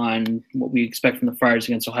assessment on what we expect from the Friars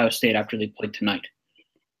against Ohio State after they play tonight.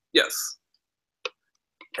 Yes.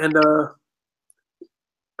 And a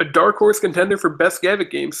dark horse contender for best Gavitt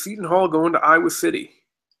Games, Seton Hall going to Iowa City.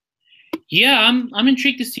 Yeah, I'm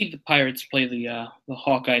intrigued to see the Pirates play the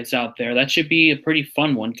Hawkeyes out there. That should be a pretty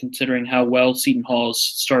fun one, considering how well Seton Hall's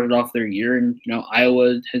started off their year. And, you know,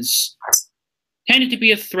 Iowa has tended to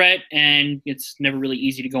be a threat, and it's never really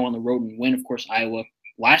easy to go on the road and win. Of course, Iowa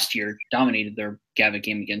last year dominated their Gavitt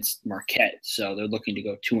game against Marquette, so they're looking to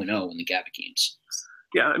go 2-0 in the Gavitt games.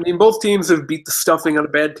 Yeah, I mean, both teams have beat the stuffing out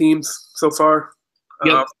of bad teams so far.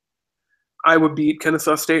 Yep. Iowa beat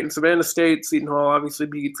Kennesaw State and Savannah State. Seton Hall obviously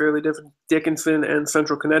beat Fairleigh Dickinson and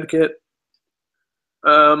Central Connecticut.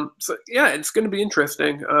 So, yeah, it's going to be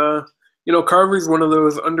interesting. You know, Carver's one of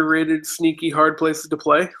those underrated, sneaky, hard places to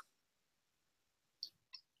play.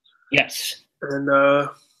 Yes. And,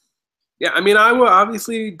 yeah, I mean, Iowa,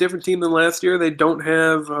 obviously, different team than last year. They don't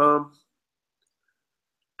have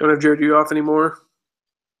Don't have Jared Goff anymore.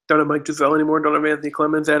 Don't have Mike Giselle anymore. Don't have Anthony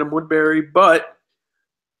Clemens, Adam Woodbury. But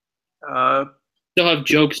still have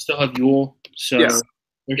Joke, still have Ewell. So yeah,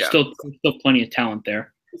 there's still plenty of talent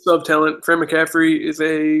there. Still have talent. Fran McCaffrey is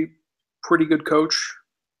a pretty good coach.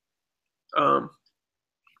 Yeah.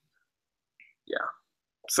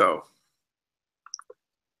 So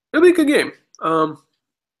it'll be a good game.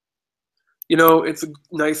 It's a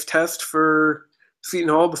nice test for Seton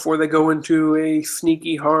Hall before they go into a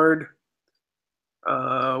sneaky hard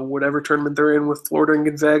whatever tournament they're in with Florida and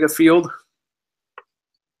Gonzaga field.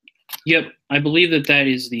 Yep, I believe that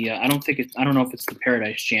is the. I don't know if it's the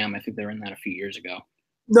Paradise Jam. I think they were in that a few years ago.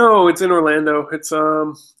 No, it's in Orlando. It's I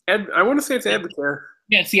want to say it's Advocare.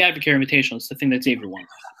 Yeah, it's the Advocare Invitational. It's the thing that Xavier won.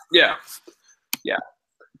 Yeah.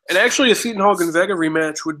 And actually, a Seton Hall Gonzaga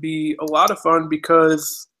rematch would be a lot of fun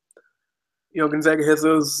because, Gonzaga has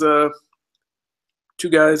those two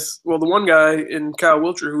guys. Well, the one guy in Kyle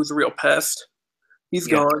Wilcher, who's a real pest, he's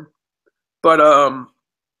gone. But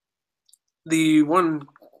the one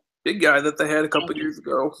big guy that they had a couple years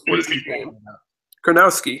ago, what is his name?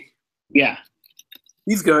 Karnowski. Yeah.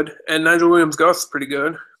 He's good. And Nigel Williams-Goss is pretty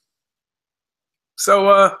good.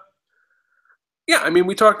 So,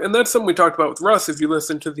 we talked, and that's something we talked about with Russ. If you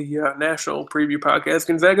listen to the national preview podcast,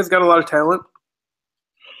 Gonzaga's got a lot of talent.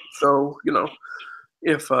 So,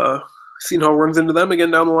 if Seton Hall runs into them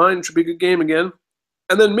again down the line, it should be a good game again.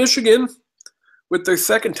 And then Michigan, with their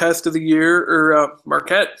second test of the year, or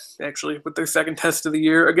Marquette, actually, with their second test of the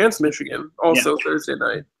year against Michigan, also Thursday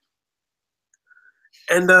night.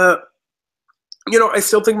 And, I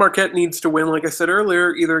still think Marquette needs to win, like I said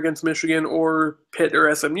earlier, either against Michigan or Pitt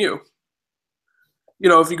or SMU.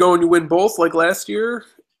 If you go and you win both like last year,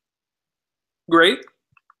 great,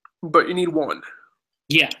 but you need one.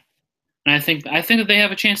 Yeah, and I think that they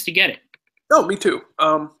have a chance to get it. Oh, me too.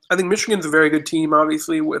 I think Michigan's a very good team,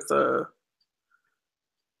 obviously, with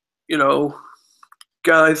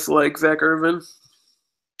guys like Zach Irvin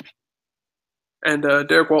and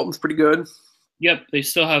Derek Walton's pretty good. Yep, they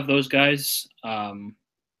still have those guys. Who've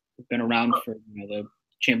been around for the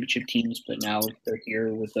championship teams, but now they're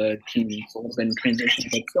here with a team that's a little bit in transition,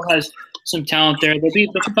 but still has some talent there.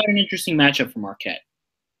 That's about an interesting matchup for Marquette.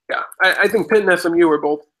 Yeah, I think Pitt and SMU are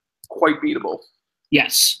both quite beatable.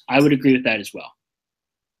 Yes, I would agree with that as well.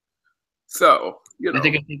 So, I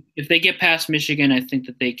think if they get past Michigan, I think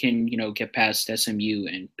that they can, get past SMU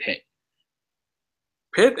and Pitt.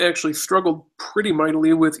 Pitt actually struggled pretty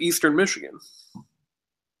mightily with Eastern Michigan.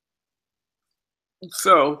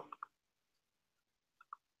 So,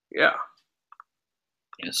 yeah.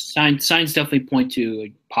 Yes, signs definitely point to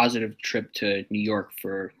a positive trip to New York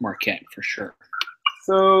for Marquette, for sure.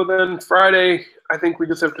 So then Friday, I think we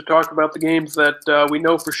just have to talk about the games that we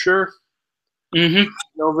know for sure. Mm-hmm.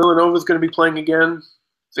 Villanova's going to be playing again.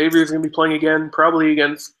 Xavier's going to be playing again, probably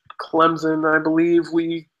against Clemson, I believe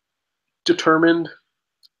we determined.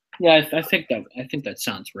 Yeah, I think that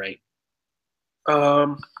sounds right.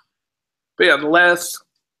 But yeah, the last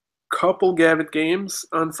couple Gavitt games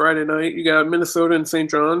on Friday night, you got Minnesota and St.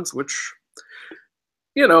 John's, which,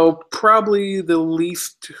 probably the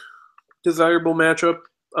least desirable matchup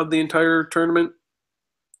of the entire tournament.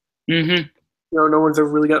 Mm-hmm. No one's ever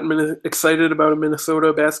really gotten excited about a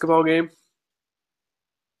Minnesota basketball game.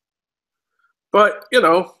 But,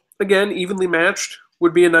 again, evenly matched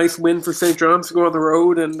would be a nice win for St. John's to go on the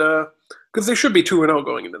road, and because they should be 2-0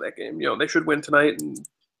 going into that game. They should win tonight, and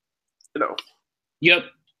Yep.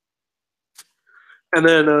 And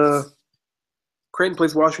then Creighton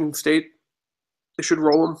plays Washington State. They should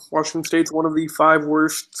roll them. Washington State's one of the 5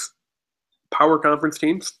 worst power conference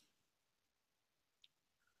teams.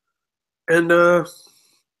 And I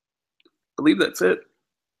believe that's it.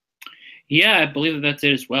 Yeah, I believe that's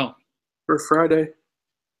it as well. For Friday.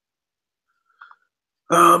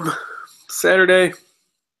 Saturday,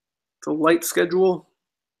 it's a light schedule.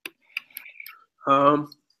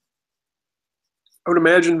 I would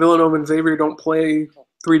imagine Villanova and Xavier don't play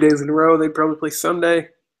 3 days in a row. They probably play Sunday.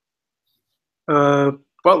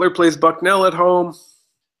 Butler plays Bucknell at home.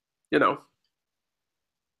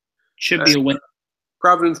 Should be a win.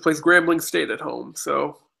 Providence plays Grambling State at home.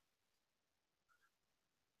 So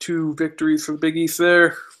 2 victories for the Big East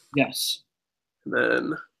there. Yes. And then,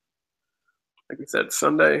 like I said,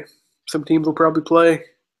 Sunday, some teams will probably play.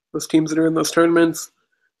 Those teams that are in those tournaments.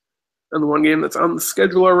 And the one game that's on the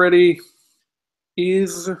schedule already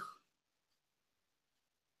is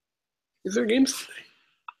there games today?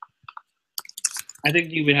 I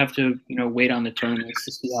think you would have to, wait on the tournaments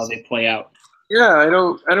to see how they play out. Yeah, I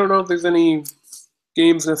don't know if there's any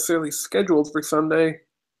games necessarily scheduled for Sunday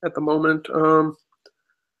at the moment. Gonna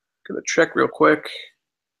check real quick.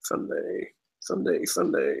 Sunday.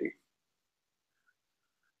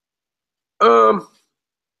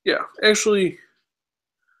 Yeah, actually,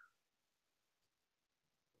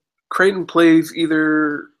 Creighton plays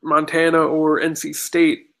either Montana or NC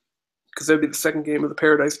State because that'd be the second game of the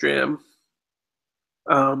Paradise Jam.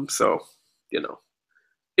 So,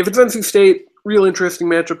 if it's NC State, real interesting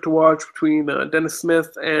matchup to watch between Dennis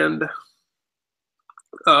Smith and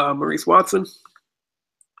Maurice Watson.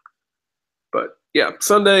 But yeah,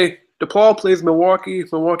 Sunday, DePaul plays Milwaukee.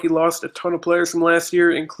 Milwaukee lost a ton of players from last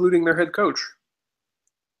year, including their head coach.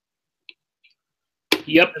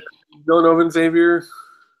 Yep. Villanova and Xavier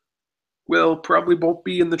will probably both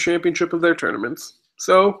be in the championship of their tournaments.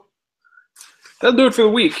 So that'll do it for the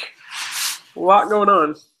week. A lot going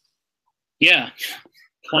on. Yeah,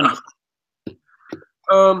 plenty.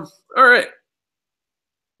 All right.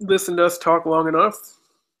 Listened to us talk long enough.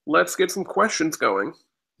 Let's get some questions going.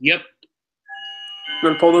 Yep. You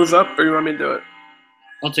want to pull those up, or you want me to do it?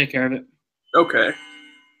 I'll take care of it. Okay.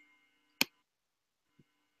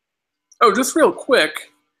 Oh, just real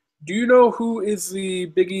quick. Do you know who is the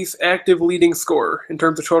Big East active leading scorer in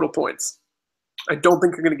terms of total points? I don't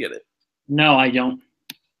think you're going to get it. No, I don't.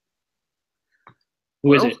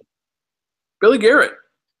 Who is it? Billy Garrett.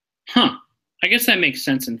 Huh. I guess that makes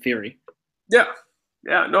sense in theory. Yeah.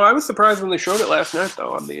 No, I was surprised when they showed it last night,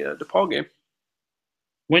 though, on the DePaul game.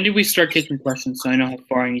 When did we start taking questions so I know how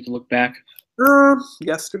far I need to look back?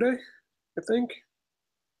 Yesterday, I think.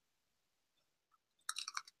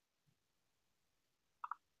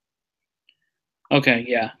 Okay,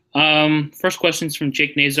 yeah. First question's from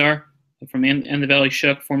Jake Nazar from And the Valley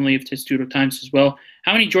Shook, formerly of Testudo Times as well.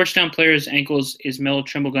 How many Georgetown players' ankles is Melo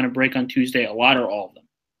Trimble going to break on Tuesday? A lot or all of them?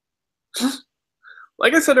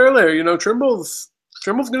 Like I said earlier, Trimble's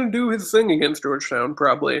going to do his thing against Georgetown,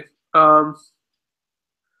 probably.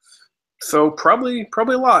 So probably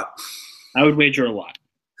a lot. I would wager a lot.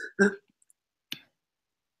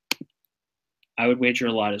 I would wager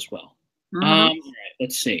a lot as well. Mm-hmm. All right,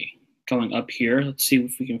 let's see. Going up here, let's see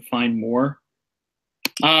if we can find more.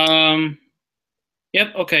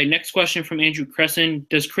 Yep. Okay. Next question from Andrew Crescent.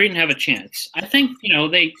 Does Creighton have a chance? I think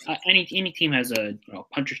they any team has a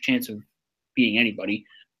puncher's chance of beating anybody.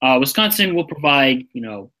 Wisconsin will provide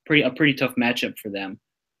a pretty tough matchup for them,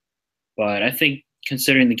 but I think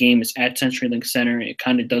considering the game is at CenturyLink Center, it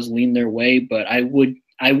kind of does lean their way. But I would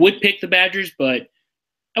pick the Badgers, but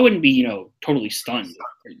I wouldn't be totally stunned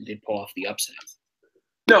if they pull off the upset.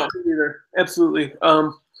 No, neither. Absolutely.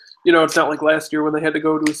 It's not like last year when they had to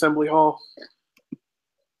go to Assembly Hall.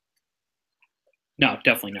 No,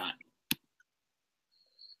 definitely not.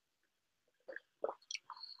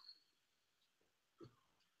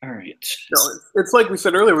 All right. No, it's like we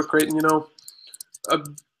said earlier with Creighton, a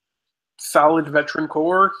solid veteran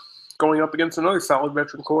core going up against another solid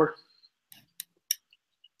veteran core.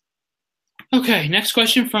 Okay, next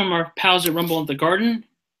question from our pals at Rumble in the Garden,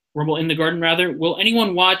 rather. Will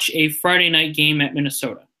anyone watch a Friday night game at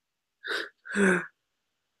Minnesota?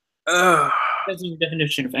 That's the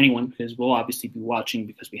definition of anyone, because we'll obviously be watching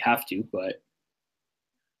because we have to, but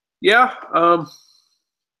yeah,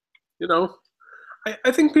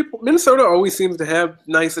 I think Minnesota always seems to have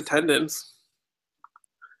nice attendance,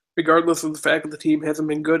 regardless of the fact that the team hasn't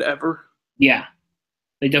been good ever. Yeah,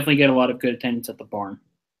 they definitely get a lot of good attendance at the barn.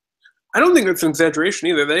 I don't think that's an exaggeration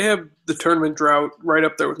either. They have the tournament drought right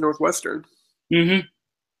up there with Northwestern. Mm-hmm.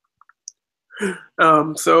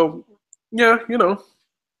 So, yeah,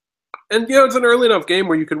 and it's an early enough game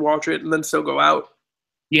where you can watch it and then still go out.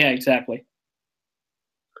 Yeah, exactly.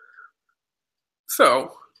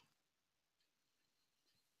 So,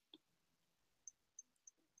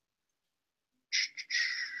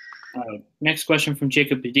 next question from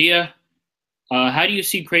Jacob Padilla. How do you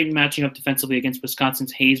see Creighton matching up defensively against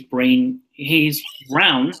Wisconsin's Hayes Brown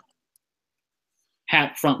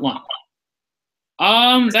hat front line?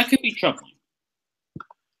 That could be troubling.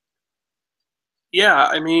 Yeah,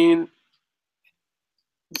 I mean,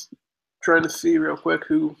 trying to see real quick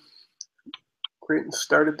who Creighton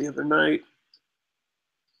started the other night.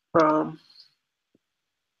 Yeah,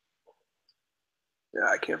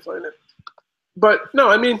 I can't find it. But no,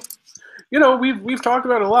 I mean, we've talked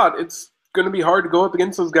about it a lot. It's going to be hard to go up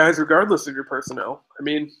against those guys regardless of your personnel. I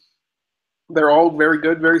mean, they're all very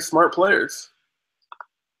good, very smart players.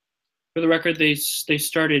 For the record, they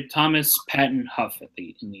started Thomas, Patton, Huff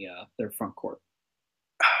in their front court.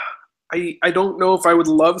 I don't know if I would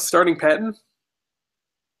love starting Patton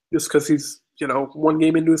just because he's one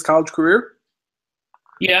game into his college career.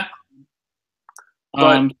 Yeah.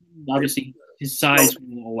 But obviously his size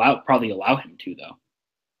will probably allow him to, though.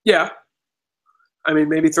 Yeah. I mean,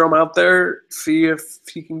 maybe throw him out there, see if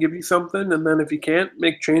he can give you something, and then if he can't,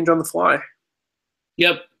 make change on the fly.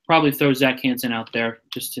 Yep, probably throw Zach Hansen out there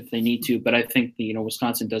just if they need to. But I think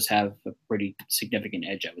Wisconsin does have a pretty significant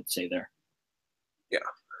edge, I would say there. Yeah,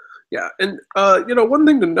 yeah, and one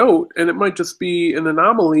thing to note, and it might just be an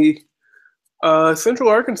anomaly. Central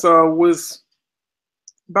Arkansas was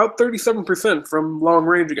about 37% from long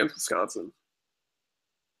range against Wisconsin.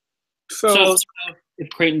 So if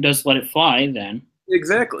Creighton does let it fly, then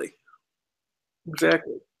exactly.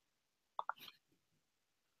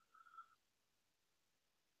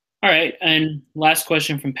 All right, and last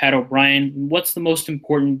question from Pat O'Brien. What's the most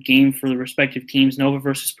important game for the respective teams? Nova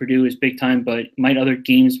versus Purdue is big time, but might other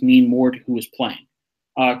games mean more to who is playing?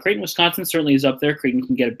 Creighton, Wisconsin certainly is up there. Creighton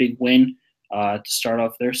can get a big win to start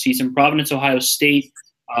off their season. Providence, Ohio State,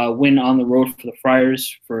 win on the road for the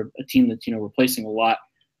Friars, for a team that's replacing a lot,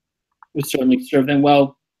 would certainly serve them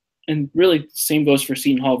well. And really, same goes for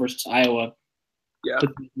Seton Hall versus Iowa. Yeah,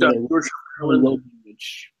 which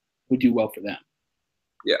would do well for them.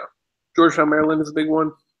 Yeah, Georgetown, Maryland is a big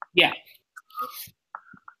one. Yeah.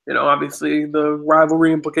 Obviously the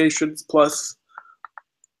rivalry implications, plus,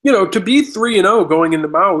 to be 3-0 going into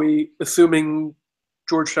Maui, assuming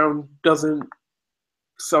Georgetown doesn't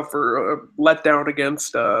suffer a letdown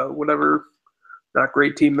against whatever not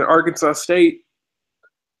great team, the Arkansas State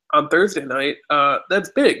on Thursday night,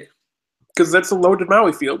 that's big because that's a loaded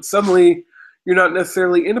Maui field. Suddenly, you're not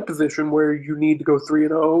necessarily in a position where you need to go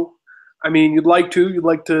 3-0. I mean, you'd like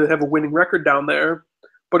to have a winning record down there,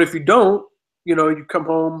 but if you don't, you come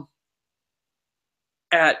home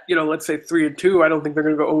at, let's say 3-2. I don't think they're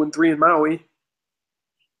going to go 0-3 in Maui.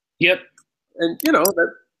 Yep. And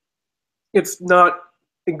that it's not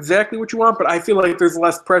exactly what you want, but I feel like there's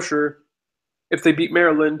less pressure if they beat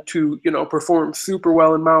Maryland to, perform super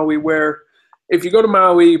well in Maui, where if you go to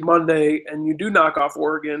Maui Monday and you do knock off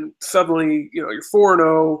Oregon, suddenly, you're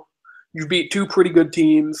 4-0, you beat two pretty good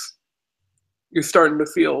teams. You're starting to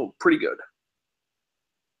feel pretty good.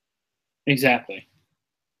 Exactly.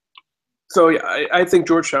 So, yeah, I think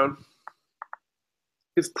Georgetown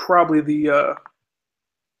is probably the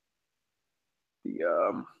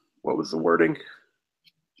what was the wording?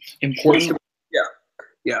 Important?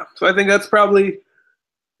 Yeah. So I think that's probably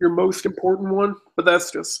your most important one, but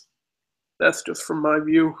that's just from my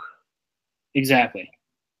view. Exactly.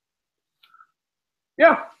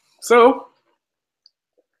 Yeah. So,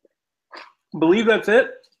 believe that's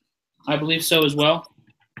it. I believe so as well.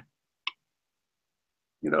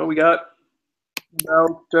 We got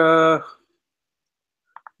about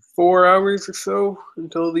 4 hours or so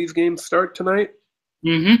until these games start tonight.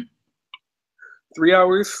 Mm-hmm. 3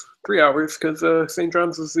 hours, because St.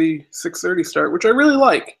 John's is the 6:30 start, which I really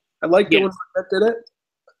like. I liked it when Marquette did it.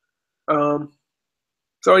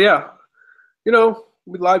 So yeah, we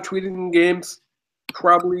live tweeting games.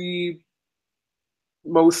 Probably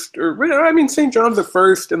St. John's at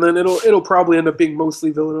first, and then it'll probably end up being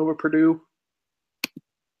mostly Villanova, Purdue.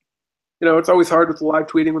 It's always hard with live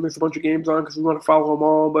tweeting when there's a bunch of games on because we want to follow them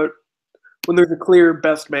all, but when there's a clear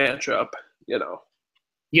best matchup,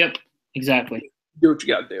 Yep, exactly. Do what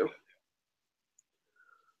you got to do.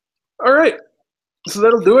 All right, so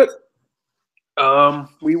that'll do it.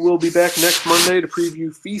 We will be back next Monday to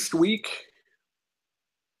preview Feast Week.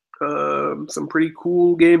 Some pretty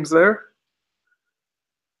cool games there.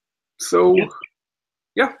 So,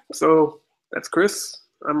 yeah. So that's Chris.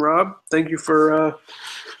 I'm Rob. Thank you for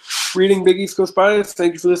reading Big East Coast Bias.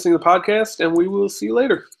 Thank you for listening to the podcast, and we will see you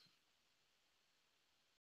later.